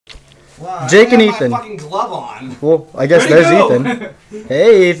Wow, Jake and I got Ethan. my fucking glove on. Well, I guess Where'd he there's go? Ethan.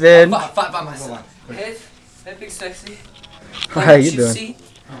 Hey, Ethan. Fight by myself. Hey, big sexy. How you doing?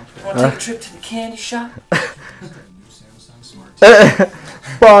 Want to take a trip to the candy shop?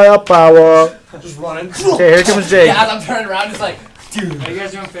 Firepower. Just running. Okay, here comes Jake. Yeah, as I'm turning around, it's like, Are you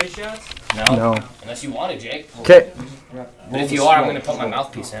guys doing face shots? no. No. Unless you want to, Jake. Okay. But if you are, I'm going to put my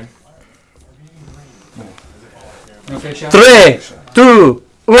mouthpiece in. No face shots? 3, 2,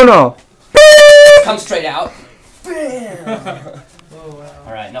 1. Come straight out.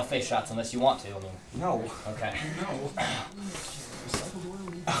 Alright, no face shots unless you want to. I mean, No. okay.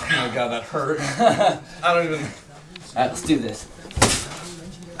 Oh my god, that hurt. I don't even. Alright, let's do this.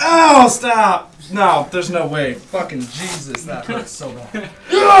 Oh, stop! No, there's no way. Fucking Jesus, that hurts so bad.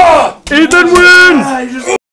 Ethan wins! Ah, you just